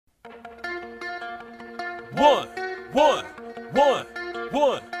one, one, one,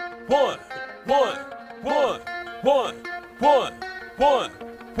 one, one, one, one, one, one, one,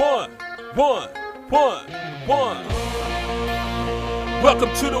 one, one, one.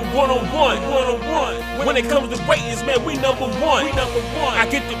 Welcome to the one-on-one. When it comes to ratings, man, we number one. I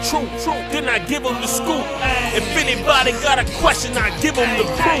get the truth, then I give them the scoop. If anybody got a question, I give them the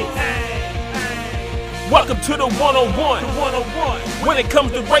proof. Welcome to the one-on-one. When it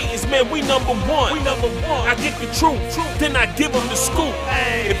comes to ratings, man, we number one. I get the truth, then I give them the scoop.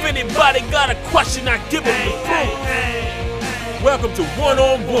 If anybody got a question, I give them the proof. Welcome to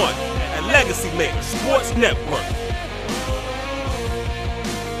One-on-One at Legacy Maker Sports Network.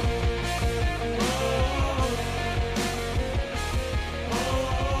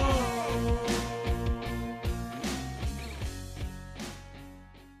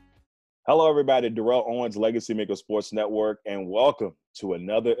 Hello, everybody. Darrell Owens, Legacy Maker Sports Network, and welcome to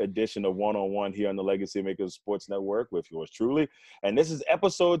another edition of One-on-One here on the Legacy Maker Sports Network with yours truly. And this is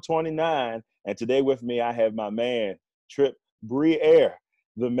episode 29. And today with me, I have my man, Trip Briere,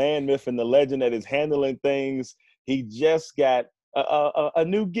 the man, myth, and the legend that is handling things. He just got a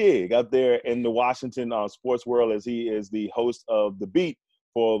new gig out there in the Washington sports world as he is the host of The Beat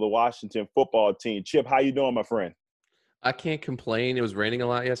for the Washington football team. Chip, how you doing, my friend? I can't complain. It was raining a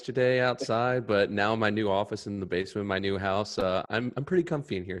lot yesterday outside, but now in my new office in the basement of my new house, I'm pretty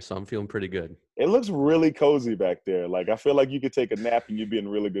comfy in here, so I'm feeling pretty good. It looks really cozy back there. Like, I feel like you could take a nap and you'd be in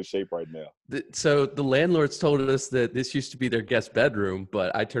really good shape right now. So the landlords told us that this used to be their guest bedroom,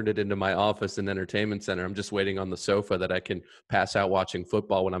 but I turned it into my office and entertainment center. I'm just waiting on the sofa that I can pass out watching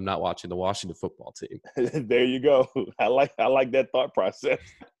football when I'm not watching the Washington football team. There you go. I like that thought process.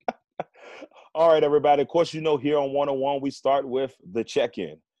 All right, everybody. Of course, you know, here on One-on-One, we start with the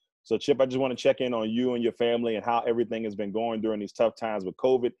check-in. So, Chip, I just want to check in on you and your family and how everything has been going during these tough times with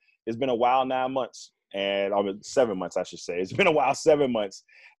COVID. It's been a while, 9 months, and 7 months, I should say. It's been a while, 7 months.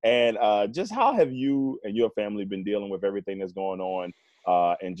 And just how have you and your family been dealing with everything that's going on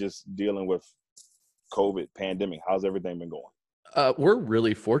and just dealing with COVID pandemic? How's everything been going? We're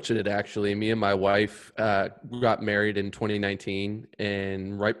really fortunate, actually. Me and my wife got married in 2019,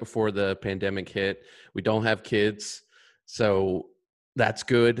 and right before the pandemic hit. We don't have kids, so that's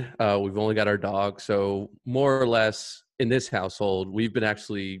good. We've only got our dog, so more or less in this household, we've been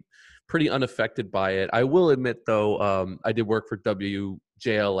actually pretty unaffected by it. I will admit, though, I did work for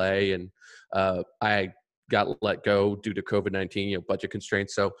WJLA, and I got let go due to COVID-19, budget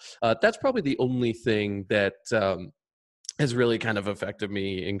constraints. So that's probably the only thing that has really kind of affected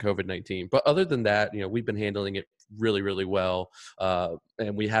me in COVID-19. But other than that, we've been handling it really, really well.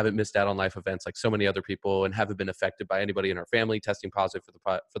 And we haven't missed out on life events like so many other people and haven't been affected by anybody in our family testing positive for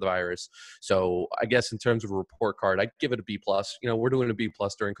the virus. So I guess in terms of a report card, I'd give it a B+. We're doing a B+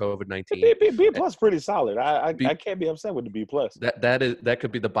 during COVID-19. B+ pretty solid. I can't be upset with the B+. That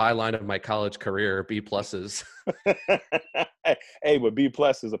could be the byline of my college career, B+. Hey, but B+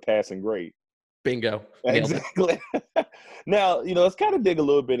 is a passing grade. Bingo. Exactly. Now, let's kind of dig a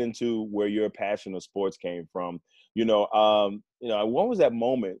little bit into where your passion of sports came from. When was that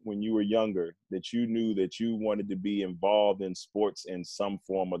moment when you were younger that you knew that you wanted to be involved in sports in some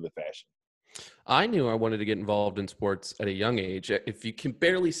form or the fashion? I knew I wanted to get involved in sports at a young age. If you can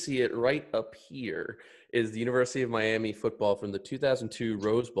barely see it, right up here is the University of Miami football from the 2002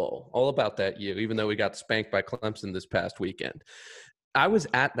 Rose Bowl. All about that year, even though we got spanked by Clemson this past weekend. I was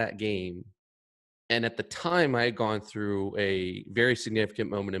at that game. And at the time, I had gone through a very significant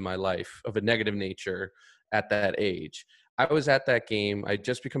moment in my life of a negative nature at that age. I was at that game. I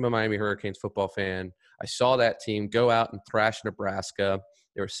just become a Miami Hurricanes football fan. I saw that team go out and thrash Nebraska.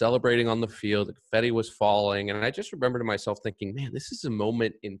 They were celebrating on the field. The confetti was falling. And I just remember to myself thinking, man, this is a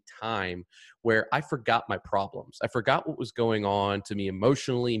moment in time where I forgot my problems. I forgot what was going on to me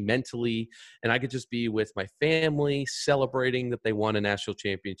emotionally, mentally, and I could just be with my family celebrating that they won a national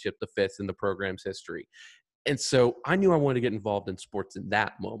championship, the 5th in the program's history. And so I knew I wanted to get involved in sports in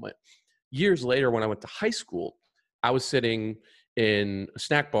that moment. Years later, when I went to high school, I was sitting in a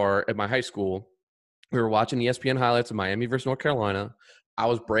snack bar at my high school. We were watching ESPN highlights of Miami versus North Carolina. I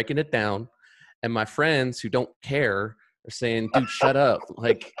was breaking it down, and my friends who don't care are saying, dude, shut up.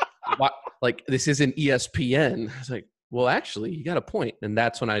 Like, what? Like, this isn't ESPN. I was like, well, actually, you got a point. And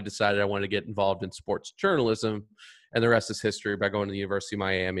that's when I decided I wanted to get involved in sports journalism, and the rest is history by going to the University of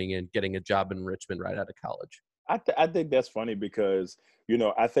Miami and getting a job in Richmond right out of college. I think that's funny because,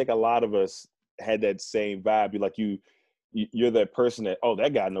 I think a lot of us had that same vibe. You're that person that, oh,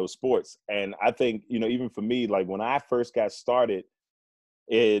 that guy knows sports. And I think, even for me, like when I first got started,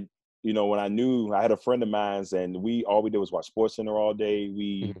 when I knew I had a friend of mine and all we did was watch SportsCenter all day.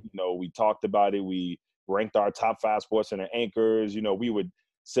 We talked about it. We ranked our top 5 SportsCenter anchors. You know, we would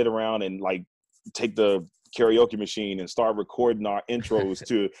sit around and like take the karaoke machine and start recording our intros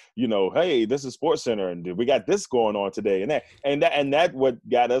to, you know, hey, this is SportsCenter and we got this going on today, and that what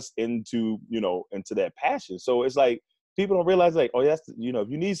got us into, you know, into that passion. So it's like people don't realize, like, oh, that's, you know, if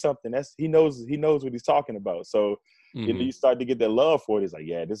you need something, that's he knows what he's talking about. So you know, you start to get that love for it. It's like,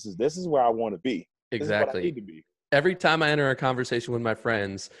 yeah, this is where I want to be. This is what I need to be. Every time I enter a conversation with my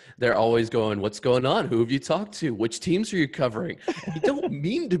friends, they're always going, what's going on? Who have you talked to? Which teams are you covering? You don't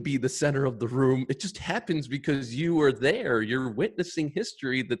mean to be the center of the room. It just happens because you are there. You're witnessing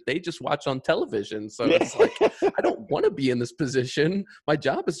history that they just watch on television. So it's like, I don't want to be in this position. My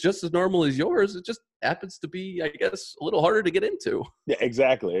job is just as normal as yours. It just happens to be, I guess, a little harder to get into. Yeah,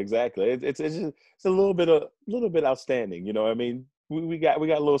 exactly. It's just, it's a little bit outstanding. You know, I mean, we got a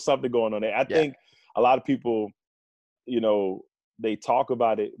little something going on there. I think a lot of people, you know, they talk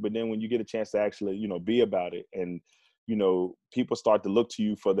about it, but then when you get a chance to actually, you know, be about it, and, you know, people start to look to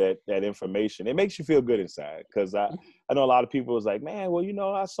you for that information, it makes you feel good inside. Because I know a lot of people was like, man, well, you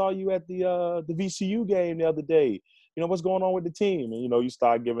know, I saw you at the VCU game the other day. You know, what's going on with the team? And, you know, you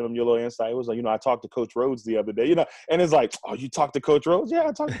start giving them your little insight. It was like, you know, I talked to Coach Rhodes the other day, you know, and it's like, oh, you talked to Coach Rhodes? Yeah,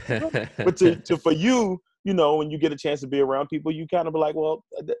 I talked to Coach Rhodes. But to for you, you know, when you get a chance to be around people, you kind of be like, well,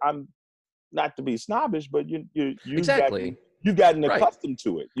 I'm not to be snobbish, but you've gotten accustomed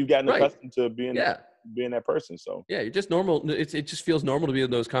to it. You've gotten accustomed to being that person. So yeah, you're just normal. It just feels normal to be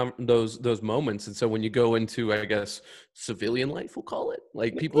in those moments. And so when you go into, I guess, civilian life, we'll call it,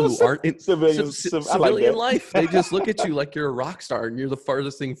 like people who aren't in civilian life, they just look at you like you're a rock star and you're the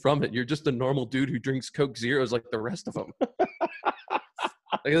farthest thing from it. You're just a normal dude who drinks Coke Zeros like the rest of them.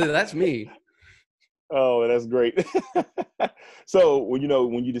 Like, that's me. Oh, that's great. So when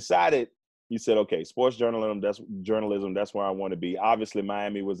you decided, you said, okay, sports journalism, that's where I want to be. Obviously,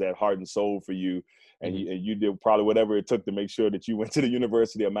 Miami was that heart and soul for you, and you did probably whatever it took to make sure that you went to the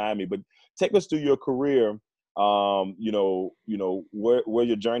University of Miami. But take us through your career, where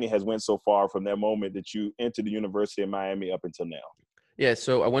your journey has went so far from that moment that you entered the University of Miami up until now. Yeah,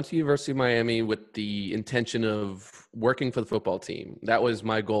 so I went to University of Miami with the intention of working for the football team. That was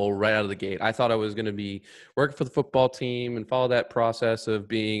my goal right out of the gate. I thought I was going to be working for the football team and follow that process of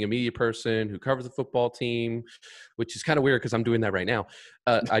being a media person who covers the football team, which is kind of weird because I'm doing that right now.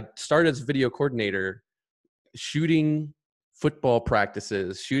 I started as a video coordinator, shooting football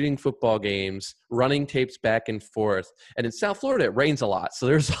practices, shooting football games, running tapes back and forth. And in South Florida, it rains a lot. So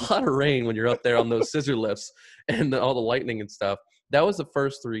there's a lot of rain when you're up there on those scissor lifts and all the lightning and stuff. That was the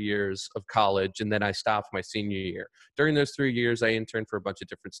first 3 years of college, and then I stopped my senior year. During those 3 years, I interned for a bunch of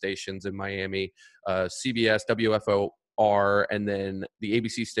different stations in Miami, CBS, WFOR, and then the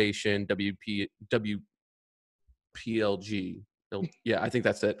ABC station, WPLG. Yeah, I think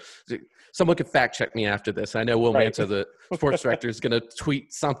that's it. Someone could fact check me after this. I know Will Manta, the sports director, is going to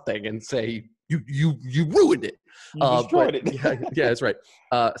tweet something and say, you ruined it. You destroyed it. Yeah, that's right.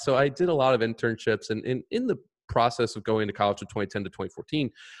 So I did a lot of internships, and in the process of going to college from 2010 to 2014,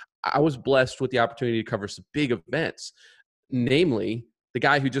 I was blessed with the opportunity to cover some big events, namely the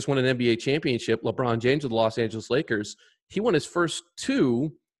guy who just won an NBA championship, LeBron James of the Los Angeles Lakers. He won his first 2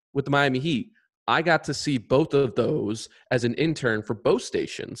 with the Miami Heat. I got to see both of those as an intern for both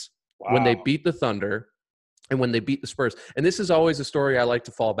stations when they beat the Thunder and when they beat the Spurs. And this is always a story I like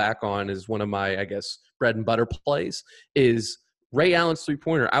to fall back on, is one of my, I guess, bread and butter plays, is Ray Allen's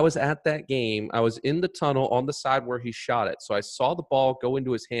three-pointer. I was at that game. I was in the tunnel on the side where he shot it. So I saw the ball go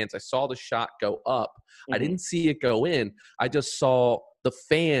into his hands. I saw the shot go up. I didn't see it go in. I just saw the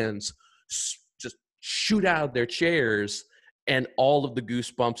fans just shoot out of their chairs, and all of the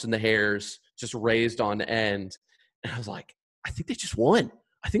goosebumps and the hairs just raised on end. And I was like, I think they just won.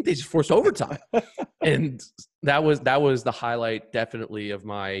 I think they just forced overtime. And that was the highlight, definitely, of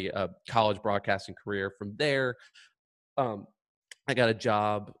my college broadcasting career. From there, I got a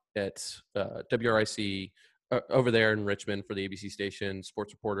job at WRIC over there in Richmond for the ABC station,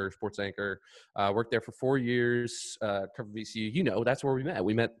 sports reporter, sports anchor. Worked there for 4 years, covered VCU. You know, that's where we met.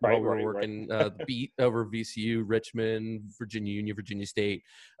 We met while we were working the beat over VCU, Richmond, Virginia Union, Virginia State,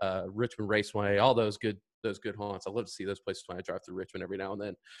 Richmond Raceway, all those good haunts. I love to see those places when I drive through Richmond every now and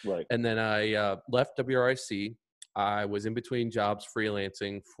then. Right. And then I left WRIC. I was in between jobs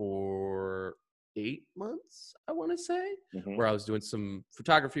freelancing for 8 months, I want to say, where I was doing some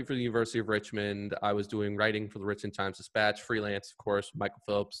photography for the University of Richmond. I was doing writing for the Richmond Times-Dispatch, freelance, of course, Michael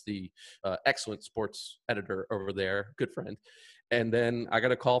Phillips, the excellent sports editor over there, good friend. And then I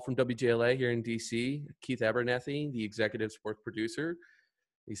got a call from WJLA here in DC, Keith Abernethy, the executive sports producer.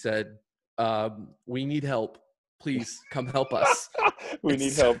 He said, we need help. please come help us. We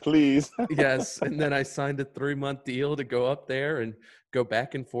need help, please. Yes. And then I signed a 3-month deal to go up there and go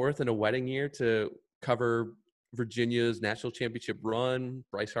back and forth in a wedding year to cover Virginia's national championship run,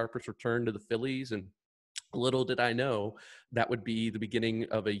 Bryce Harper's return to the Phillies. And little did I know that would be the beginning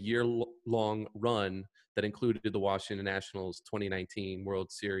of a year-long run that included the Washington Nationals 2019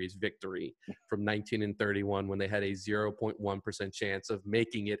 World Series victory from 1931, when they had a 0.1% chance of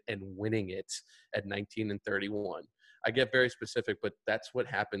making it and winning it at 1931. I get very specific, but that's what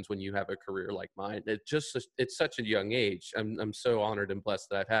happens when you have a career like mine. It's such a young age. I'm so honored and blessed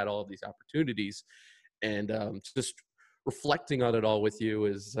that I've had all of these opportunities, and just reflecting on it all with you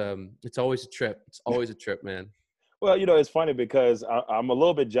is it's always a trip. It's always a trip, man. Well, it's funny because I'm a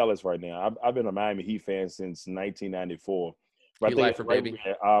little bit jealous right now. I've been a Miami Heat fan since 1994. Heat lifer, baby.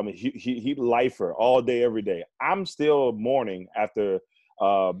 Heat lifer all day, every day. I'm still mourning after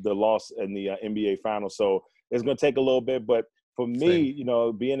the loss in the NBA Finals, so it's going to take a little bit. But for me,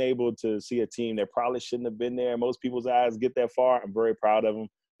 being able to see a team that probably shouldn't have been there in most people's eyes get that far, I'm very proud of them.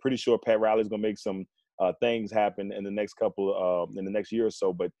 Pretty sure Pat Riley's going to make some things happen in the next in the next year or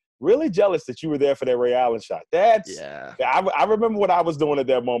so. But really jealous that you were there for that Ray Allen shot. I remember what I was doing at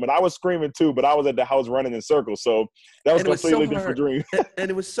that moment. I was screaming too, but I was at the house running in circles. So that was a completely different dream.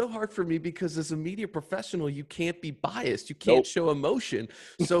 And it was so hard for me because as a media professional, you can't be biased. You can't show emotion.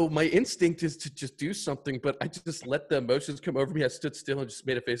 So my instinct is to just do something, but I just let the emotions come over me. I stood still and just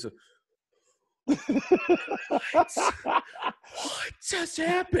made a face of, what just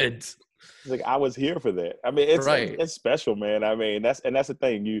happened? Like, I was here for that. I mean, it's special, man. I mean, that's the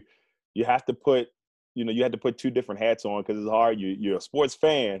thing. You have to put, you have to put two different hats on because it's hard. You're a sports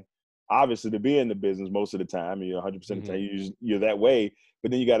fan, obviously, to be in the business most of the time. You're 100% of the time you're that way. But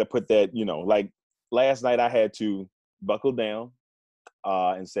then you got to put that, like last night I had to buckle down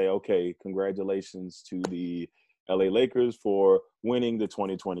and say, okay, congratulations to the LA Lakers for winning the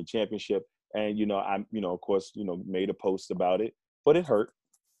 2020 championship. And, I'm, of course, made a post about it, but it hurt.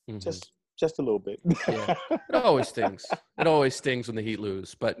 Just a little bit. Yeah. It always stings. It always stings when the Heat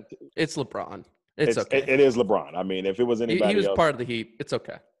lose, but it's LeBron. It's okay. It is LeBron. I mean, if it was anybody else, he was part of the Heat. It's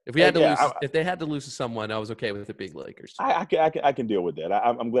okay. If we had to lose, if they had to lose to someone, I was okay with the big Lakers. I can deal with that.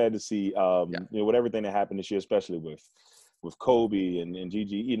 I'm glad to see with everything that happened this year, especially with Kobe and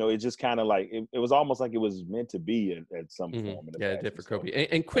Gigi. It just kind of like it was almost like it was meant to be at some form. It did for Kobe.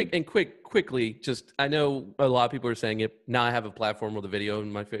 And quickly, just I know a lot of people are saying it. Now I have a platform with a video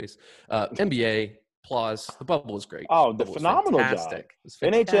in my face. NBA. Applause. The bubble was great. Oh, the phenomenal job.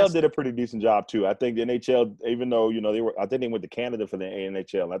 NHL did a pretty decent job too. I think the NHL, even though I think they went to Canada for the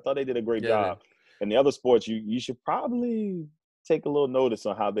NHL. I thought they did a great job. And the other sports, you should probably take a little notice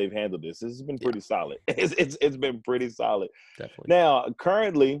on how they've handled this. This has been pretty solid. It's been pretty solid. Definitely. Now,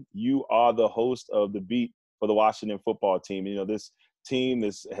 currently, you are the host of The Beat for the Washington football team. This team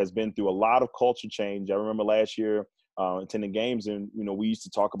has been through a lot of culture change. I remember last year attending games, and we used to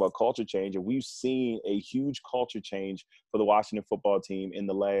talk about culture change, and we've seen a huge culture change for the Washington football team in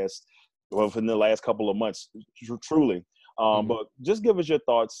the last couple of months, truly. But just give us your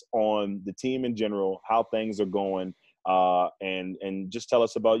thoughts on the team in general, how things are going, and just tell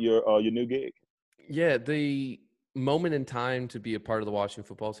us about your new gig. Yeah, the moment in time to be a part of the Washington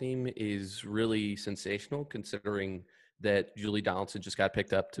football team is really sensational, considering that Julie Donaldson just got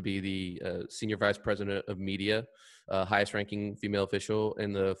picked up to be the senior vice president of media, highest ranking female official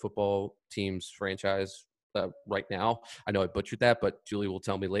in the football team's franchise right now. I know I butchered that, but Julie will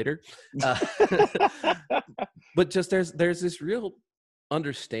tell me later. But just there's this real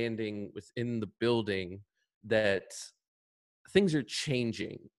understanding within the building that things are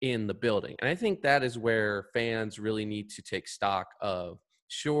changing in the building. And I think that is where fans really need to take stock of.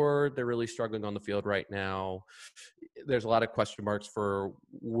 Sure, they're really struggling on the field right now. There's a lot of question marks for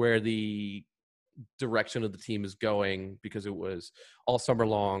where the direction of the team is going because it was all summer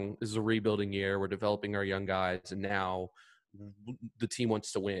long. This is a rebuilding year. We're developing our young guys, and now the team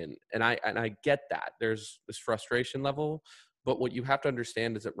wants to win. And I get that. There's this frustration level, but what you have to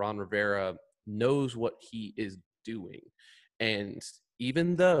understand is that Ron Rivera knows what he is doing. And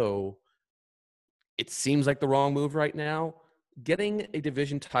even though it seems like the wrong move right now, getting a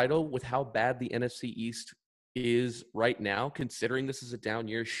division title with how bad the NFC East is right now, considering this is a down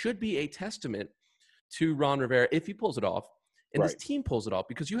year, should be a testament to Ron Rivera if he pulls it off. And this team pulls it off,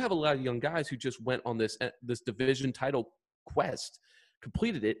 because you have a lot of young guys who just went on this division title quest,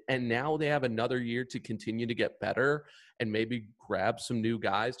 completed it, and now they have another year to continue to get better and maybe grab some new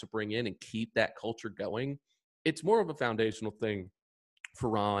guys to bring in and keep that culture going. It's more of a foundational thing for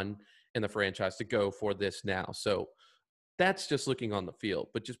Ron and the franchise to go for this now. So that's just looking on the field,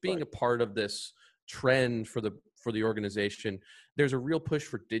 but just being a part of this trend for the for the organization, there's a real push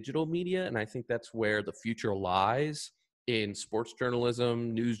for digital media, and I think that's where the future lies in sports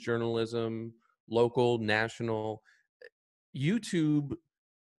journalism, news journalism, local, national. YouTube,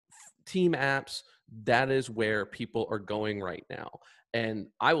 team apps, that is where people are going right now. And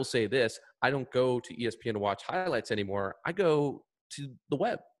I will say this, I don't go to ESPN to watch highlights anymore. I go to the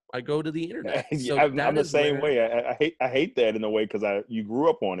web. I go to the internet. So I'm the same way. I hate that in a way because you grew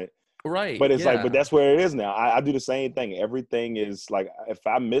up on it. Right. But it's like, but that's where it is now. I do the same thing. Everything is like, if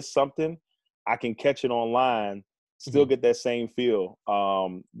I miss something, I can catch it online, still get that same feel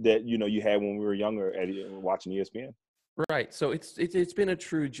that, you had when we were younger watching ESPN. Right. So it's been a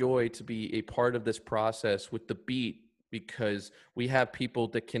true joy to be a part of this process with The Beat, because we have people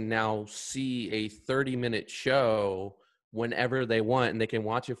that can now see a 30-minute show whenever they want, and they can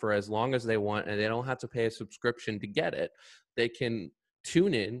watch it for as long as they want, and they don't have to pay a subscription to get it. They can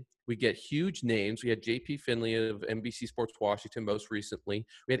tune in. We get huge names. We had JP Finley of NBC Sports Washington most recently.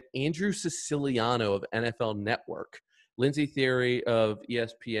 We had Andrew Siciliano of NFL Network. Lindsay Theory of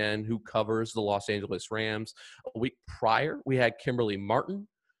ESPN, who covers the Los Angeles Rams. A week prior, we had Kimberly Martin,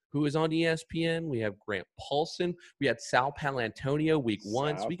 who is on ESPN. We have Grant Paulson. We had Sal Paolantonio week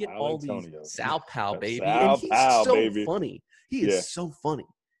one. So we get all these Sal Pal, baby. And he's so funny. He is so funny.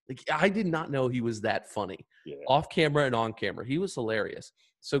 Like, I did not know he was that funny. Off camera and on camera. He was hilarious.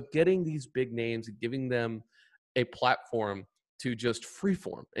 So getting these big names and giving them a platform to just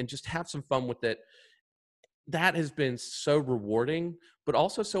freeform and just have some fun with it, that has been so rewarding, but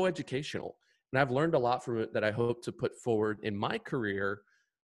also so educational. And I've learned a lot from it that I hope to put forward in my career,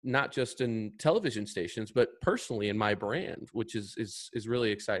 not just in television stations, but personally in my brand, which is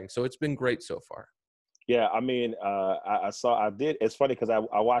really exciting. So it's been great so far. Yeah, I mean, it's funny because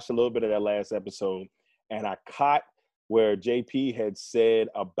I watched a little bit of that last episode, and I caught where JP had said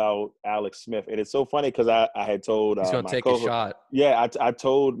about Alex Smith. And it's so funny because I had told he's going to take a shot. Yeah, I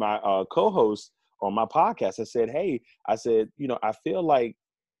told my co-host on my podcast, I said, hey, I feel like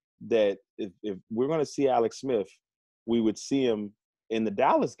that if we're going to see Alex Smith, we would see him in the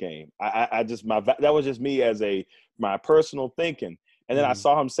Dallas game. That was just me as my personal thinking. And then I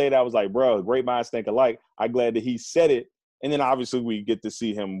saw him say that. I was like, bro, great minds think alike. I'm glad that he said it. And then obviously we get to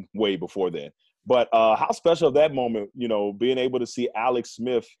see him way before then. But how special that moment, being able to see Alex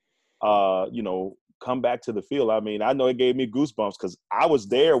Smith, come back to the field. I mean, I know it gave me goosebumps because I was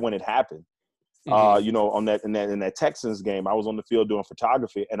there when it happened. On that Texans game, I was on the field doing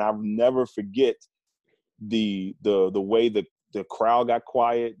photography, and I'll never forget the way the crowd got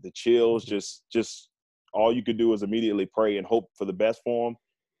quiet, the chills, just all you could do was immediately pray and hope for the best for him.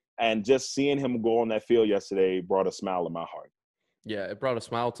 And just seeing him go on that field yesterday brought a smile to my heart. Yeah, it brought a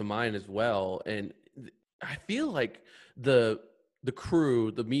smile to mine as well. And I feel like the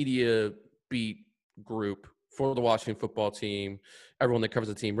crew, the media beat group for the Washington football team, everyone that covers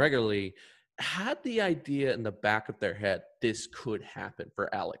the team regularly, had the idea in the back of their head, this could happen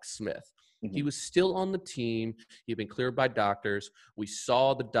for Alex Smith. Mm-hmm. He was still on the team. He had been cleared by doctors. We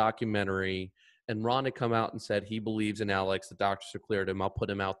saw the documentary, and Ron had come out and said he believes in Alex. The doctors have cleared him. I'll put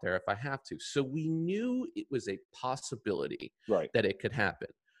him out there if I have to. So we knew it was a possibility that it could happen.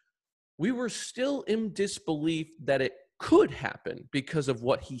 We were still in disbelief that it could happen because of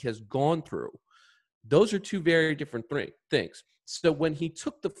what he has gone through. Those are two very different things. So when he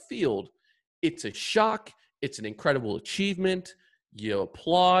took the field, it's a shock. It's an incredible achievement. You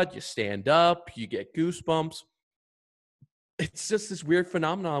applaud, you stand up, you get goosebumps. It's just this weird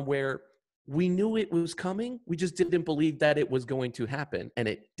phenomenon where we knew it was coming. We just didn't believe that it was going to happen, and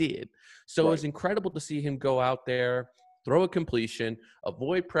it did. So it was incredible to see him go out there, throw a completion,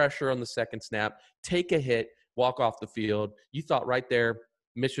 avoid pressure on the second snap, take a hit, walk off the field. You thought right there,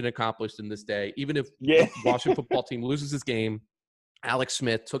 mission accomplished in this day. Even if the Washington football team loses this game, Alex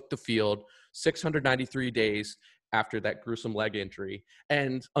Smith took the field 693 days after that gruesome leg injury.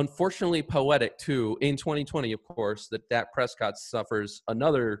 And unfortunately poetic, too, in 2020, of course, that Dak Prescott suffers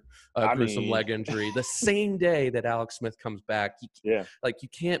another gruesome leg injury the same day that Alex Smith comes back. You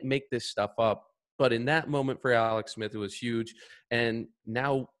can't make this stuff up. But in that moment for Alex Smith, it was huge. And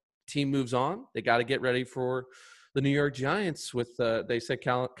now team moves on. They got to get ready for the New York Giants with they said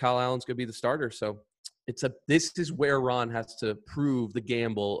Kyle Allen's going to be the starter. So this is where Ron has to prove the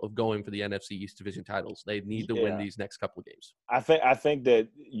gamble of going for the NFC East division titles. They need to win these next couple of games. I think that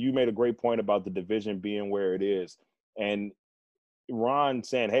you made a great point about the division being where it is. And Ron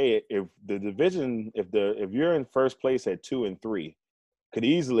saying, hey, if the division, if you're in first place at 2-3,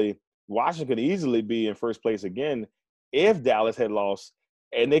 Washington could easily be in first place again if Dallas had lost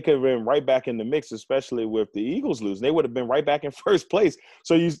and they could have been right back in the mix, especially with the Eagles losing. They would have been right back in first place.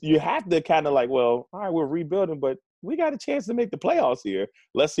 So you have to kind of like, well, all right, we're rebuilding, but we got a chance to make the playoffs here.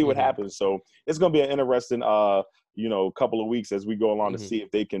 Let's see what happens. So it's going to be an interesting, couple of weeks as we go along to see if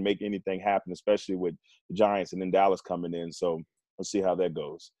they can make anything happen, especially with the Giants and then Dallas coming in. So let's see how that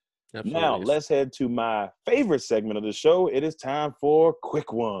goes. Absolutely. Now let's head to my favorite segment of the show. It is time for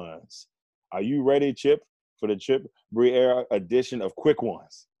Quick Ones. Are you ready, Chip, for the Chip Briere edition of Quick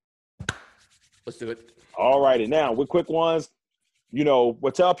Ones? Let's do it. All righty. Now, with Quick Ones,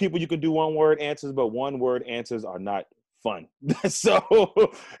 we'll tell people you can do one-word answers, but one-word answers are not fun.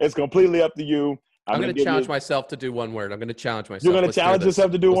 So it's completely up to you. I'm going to challenge myself to do one word. I'm going to challenge myself. You're going to challenge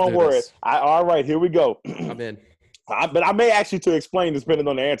yourself to do one word. All right, here we go. I'm in. But I may ask you to explain depending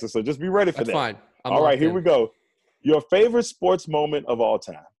on the answer, so just be ready for that. That's fine. All right, here we go. Your favorite sports moment of all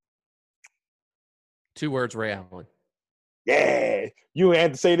time? 2 words, Ray Allen. Yeah, you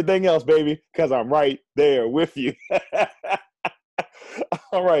had to say anything else, baby, because I'm right there with you.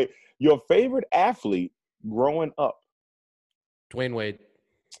 All right, your favorite athlete growing up? Dwayne Wade.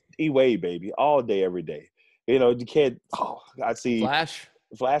 D-Wade, baby, all day, every day. You can't. Oh, I see.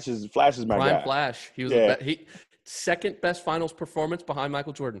 Flash is my guy. Flash. He was second best finals performance behind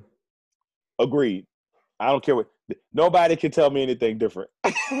Michael Jordan. Agreed. I don't care what. Nobody can tell me anything different.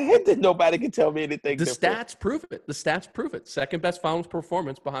 Nobody can tell me anything different. The stats prove it. Second best finals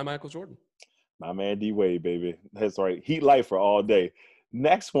performance behind Michael Jordan. My man D-Wade, baby. That's right. Heat lifer all day.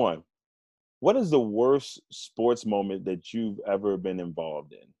 Next one. What is the worst sports moment that you've ever been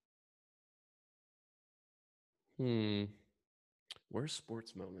involved in? Worst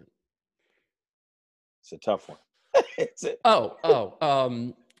sports moment. It's a tough one.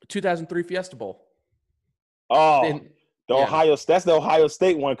 2003 Fiesta Bowl. Ohio. That's the Ohio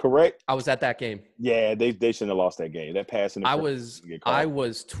State one, correct? I was at that game. Yeah, they shouldn't have lost that game. That passing. I was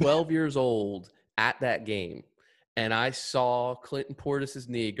 12 years old at that game, and I saw Clinton Portis's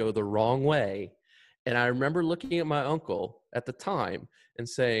knee go the wrong way, and I remember looking at my uncle at the time and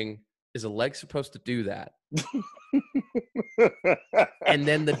saying, "Is a leg supposed to do that?" And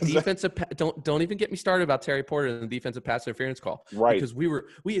then the defensive don't even get me started about Terry Porter and the defensive pass interference call, right? Because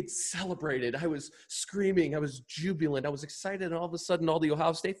we had celebrated. I was screaming, I was jubilant, I was excited, and all of a sudden, all the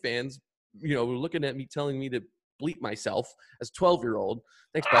Ohio State fans, were looking at me, telling me to bleep myself as 12-year-old.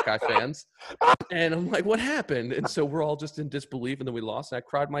 Thanks, Buckeye fans. And I'm like, what happened? And so we're all just in disbelief, and then we lost. And I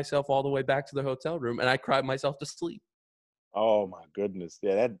cried myself all the way back to the hotel room, and I cried myself to sleep. Oh my goodness,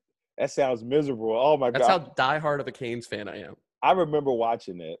 yeah, that sounds miserable. Oh my God. That's how diehard of a Canes fan I am. I remember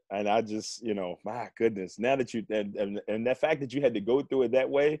watching it, and I just, my goodness. Now that you and that fact that you had to go through it that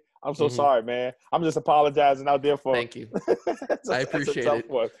way, I'm so sorry, man. I'm just apologizing out there for. Thank you. I appreciate it.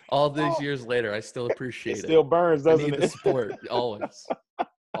 One. All these years later, I still appreciate it. Still burns, doesn't it? I need the support always.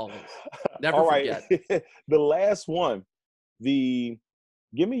 Never forget. The last one. Give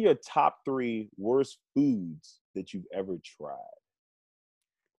me your top 3 worst foods that you've ever tried.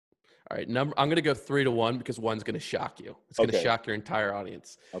 All right, I'm going to go 3-1 because one's going to shock you. It's going to shock your entire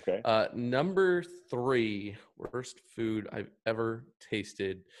audience. Okay. Number 3 worst food I've ever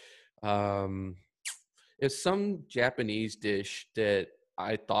tasted is some Japanese dish that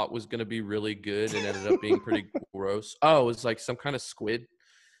I thought was going to be really good and ended up being pretty gross. Oh, it was like some kind of squid,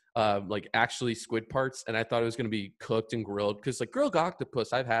 like actually squid parts, and I thought it was going to be cooked and grilled because like grilled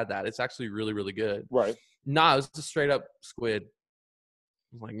octopus, I've had that. It's actually really, really good. Right. Nah, it was just straight up squid.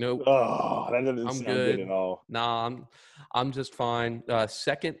 I'm like, nope. Oh, that doesn't sound good at all. Nah, I'm just fine.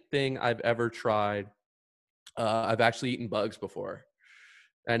 Second thing I've ever tried, I've actually eaten bugs before.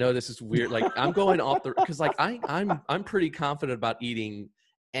 I know this is weird. Like I'm going off the because like I'm pretty confident about eating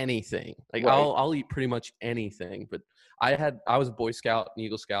anything. Like right. I'll eat pretty much anything. But I was a Boy Scout and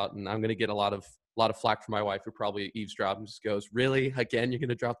Eagle Scout, and I'm gonna get a lot of flack from my wife, who probably eavesdrops and just goes, "Really? Again, you're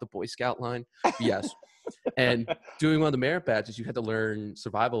gonna drop the Boy Scout line?" Yes. And doing one of the merit badges, you had to learn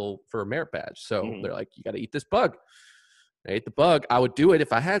survival for a merit badge. So they're like, you got to eat this bug. I ate the bug. I would do it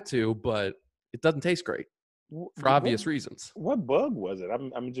if I had to, but it doesn't taste great for obvious reasons. What bug was it?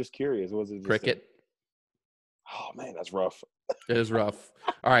 I'm just curious. Was it just cricket? Oh man, that's rough. It is rough.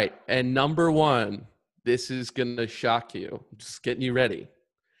 All right, and number 1, this is gonna shock you. I'm just getting you ready.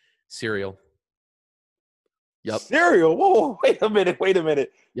 Cereal. Yep. Cereal? Whoa, wait a minute.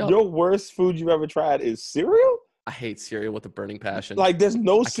 Yep. Your worst food you've ever tried is cereal? I hate cereal with a burning passion. Like there's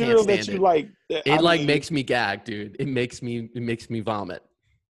no cereal that you like. It makes me gag, dude. It makes me vomit.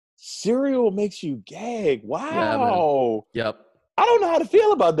 Cereal makes you gag. Wow. Yeah, yep. I don't know how to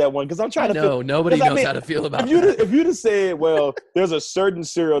feel about that one because I'm trying to feel. Nobody knows how to feel about that. If you'd have said, well, there's a certain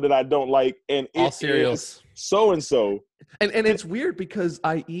cereal that I don't like, and all cereals so and so, And it's weird because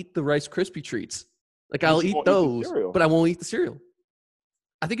I eat the Rice Krispie treats. Like, I'll eat won't eat the those, cereal. but I won't eat the cereal.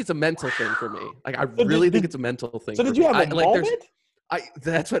 I think it's a mental thing for me. Like, I So really think it's a mental thing. So for did you me. have a moment?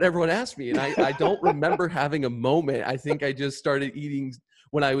 That's what everyone asked me, and I don't remember having a moment. I think I just started eating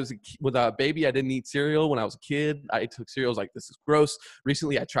when I was with a baby. I didn't eat cereal when I was a kid. I took cereal. I was like, this is gross.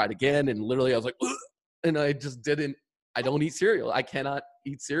 Recently, I tried again, and literally, I was like, ugh, and I just didn't. I don't eat cereal. I cannot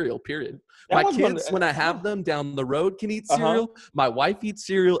eat cereal. Period. My kids, when I have them down the road, can eat cereal. My wife eats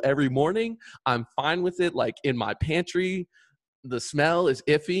cereal every morning. I'm fine with it. Like, in my pantry, the smell is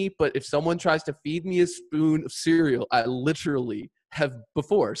iffy, but if someone tries to feed me a spoon of cereal, I literally have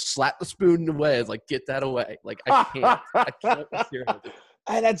before slapped the spoon away. It's like, get that away. Like, I can't with cereal.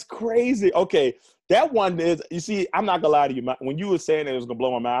 That's crazy. Okay, that one is, you see, I'm not gonna lie to you. When you were saying it was gonna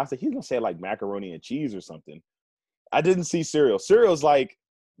blow my mind, I said, he's gonna say like macaroni and cheese or something. I didn't see cereal. Cereal's like,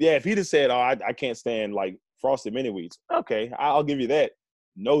 yeah, if he'd have said, oh, I can't stand like Frosted Mini Wheats, okay, I'll give you that.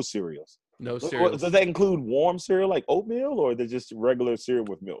 No cereals. No cereal. Does that include warm cereal like oatmeal, or is it just regular cereal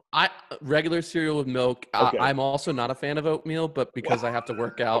with milk? Regular cereal with milk. Okay. I'm also not a fan of oatmeal, but because I have to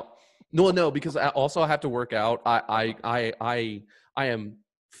work out. No, because I also have to work out. I am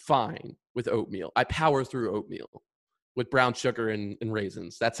fine with oatmeal. I power through oatmeal with brown sugar and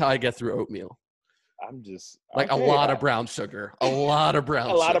raisins. That's how I get through oatmeal. I'm just like a lot of brown sugar. A lot of brown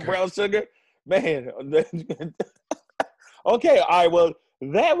sugar. A lot of brown sugar? Man. Okay, all right, well,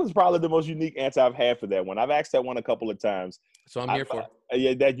 that was probably the most unique answer I've had for that one. I've asked that one a couple of times. So I'm here for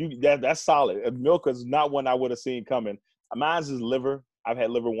it. Yeah, that's solid. Milk is not one I would have seen coming. Mine's is liver. I've had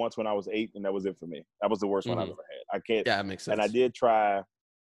liver once when I was 8, and that was it for me. That was the worst one I've ever had. I can't. Yeah, it makes sense. And I did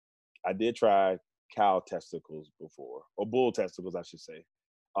try cow testicles before, or bull testicles, I should say.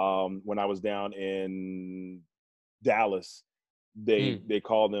 When I was down in Dallas, they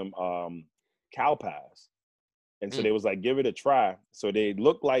call them cow pies. And so they was like, give it a try. So they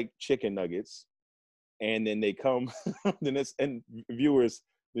look like chicken nuggets. And then they come, and viewers,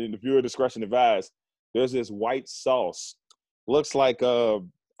 the viewer discretion advised, there's this white sauce. Looks like, I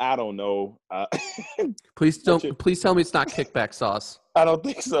don't know. Please tell me it's not kickback sauce. I don't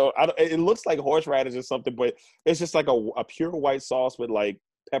think so. It looks like horseradish or something, but it's just like a pure white sauce with like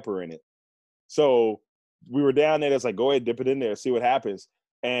pepper in it. So we were down there. It's like, go ahead, dip it in there, see what happens.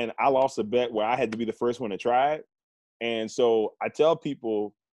 And I lost a bet where I had to be the first one to try it. And so I tell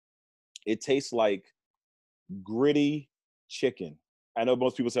people it tastes like gritty chicken. I know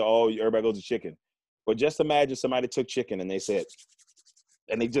most people say, oh, everybody goes to chicken. But just imagine somebody took chicken and they said,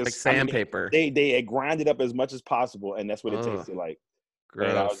 and they just like sandpaper. They grind it up as much as possible, and that's what it tasted like. Gross.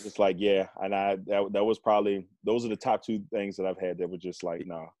 And I was just like, yeah. And that was probably, those are the top 2 things that I've had that were just like,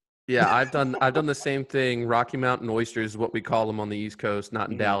 nah. Yeah, I've done the same thing. Rocky Mountain oysters is what we call them on the East Coast,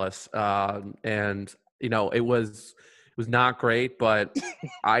 not in Dallas. And it was not great, but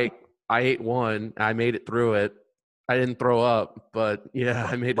I ate one. I made it through it. I didn't throw up, but yeah,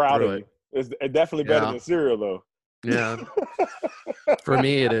 I made it through it. It's definitely better than cereal, though. Yeah, for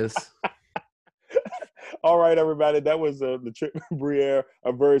me it is. All right, everybody, that was the Chip Briere,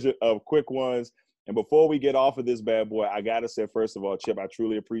 a version of Quick Ones. And before we get off of this bad boy, I got to say, first of all, Chip, I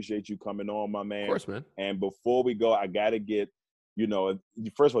truly appreciate you coming on, my man. Of course, man. And before we go, I got to get,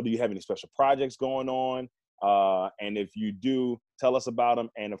 first of all, do you have any special projects going on? And if you do, tell us about them.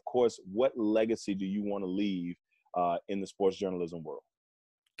 And, of course, what legacy do you want to leave in the sports journalism world?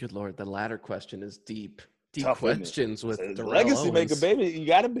 Good Lord, the latter question is deep. Deep tough, questions with the legacy maker, baby. You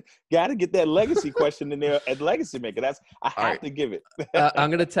gotta get that legacy question in there at legacy maker. I have to give it.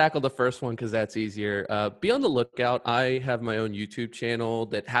 I'm gonna tackle the first one because that's easier. Be on the lookout. I have my own YouTube channel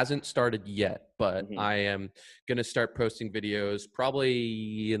that hasn't started yet, but I am gonna start posting videos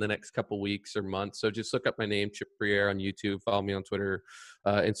probably in the next couple weeks or months. So just look up my name, Chip Briere, on YouTube. Follow me on Twitter,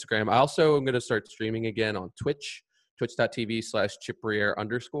 Instagram. I also am gonna start streaming again on Twitch.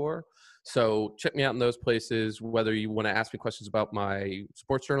 Twitch.tv/ChipBriere_. So check me out in those places, whether you want to ask me questions about my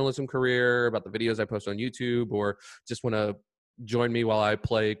sports journalism career, about the videos I post on YouTube, or just want to join me while I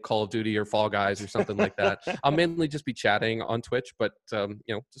play Call of Duty or Fall Guys or something like that. I'll mainly just be chatting on Twitch, but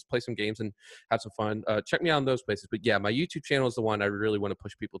just play some games and have some fun. Check me out in those places. But yeah, my YouTube channel is the one I really want to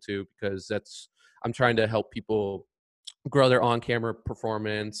push people to, because I'm trying to help people grow their on-camera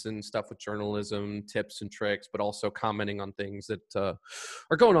performance and stuff with journalism, tips and tricks, but also commenting on things that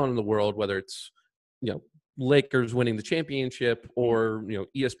are going on in the world, whether it's, Lakers winning the championship or,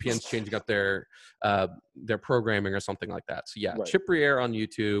 ESPN's changing up their programming or something like that. So yeah, right. Chip Briere on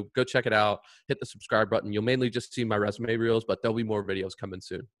YouTube, go check it out, hit the subscribe button. You'll mainly just see my resume reels, but there'll be more videos coming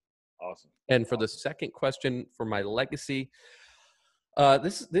soon. Awesome. And for the second question, for my legacy,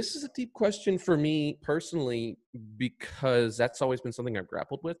 This is a deep question for me personally, because that's always been something I've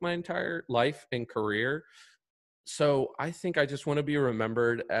grappled with my entire life and career. So I think I just want to be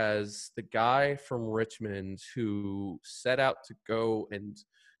remembered as the guy from Richmond who set out to go and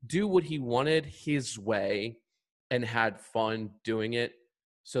do what he wanted his way and had fun doing it,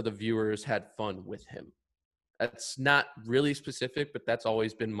 so the viewers had fun with him. That's not really specific, but that's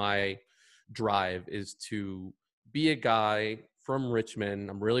always been my drive, is to be a guy from Richmond.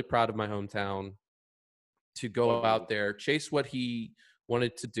 I'm really proud of my hometown, to go out there, chase what he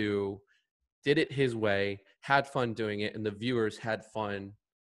wanted to do, did it his way, had fun doing it, and the viewers had fun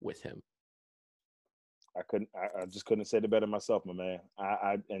with him. I just couldn't say it better myself, my man.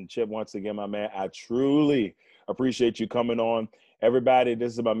 And Chip, once again, my man, I truly appreciate you coming on. Everybody,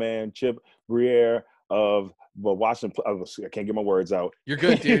 this is my man, Chip Briere of Washington. I can't get my words out. You're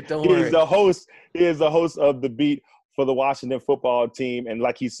good, dude. Don't worry. He is the host of The Beat for the Washington football team. And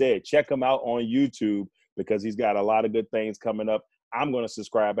like he said, check him out on YouTube, because he's got a lot of good things coming up. I'm going to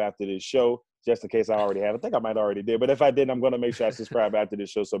subscribe after this show, just in case I already have. I think I might already did. But if I didn't, I'm going to make sure I subscribe after this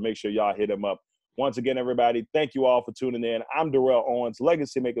show. So make sure y'all hit him up. Once again, everybody, thank you all for tuning in. I'm Darrell Owens,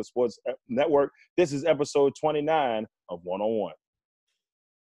 Legacy Maker Sports Network. This is episode 29 of One on One.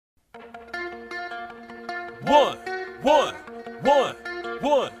 One, one, one,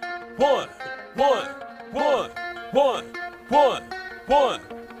 one, one, one, one, one, one,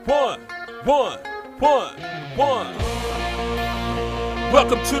 one, one, one, one.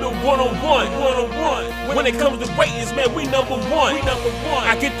 Welcome to the one-on-one. When it comes to ratings, man, we number one.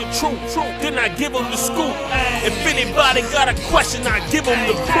 I get the truth, then I give them the scoop. If anybody got a question, I give them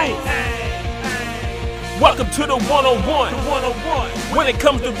the proof. Welcome to the one-on-one. When it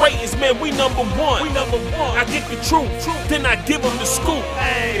comes to ratings, man, we number one. I get the truth, then I give them the scoop.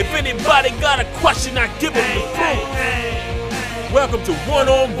 If anybody got a question, I give them the proof. Welcome to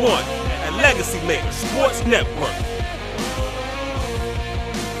one-on-one at Legacy Maker Sports Network.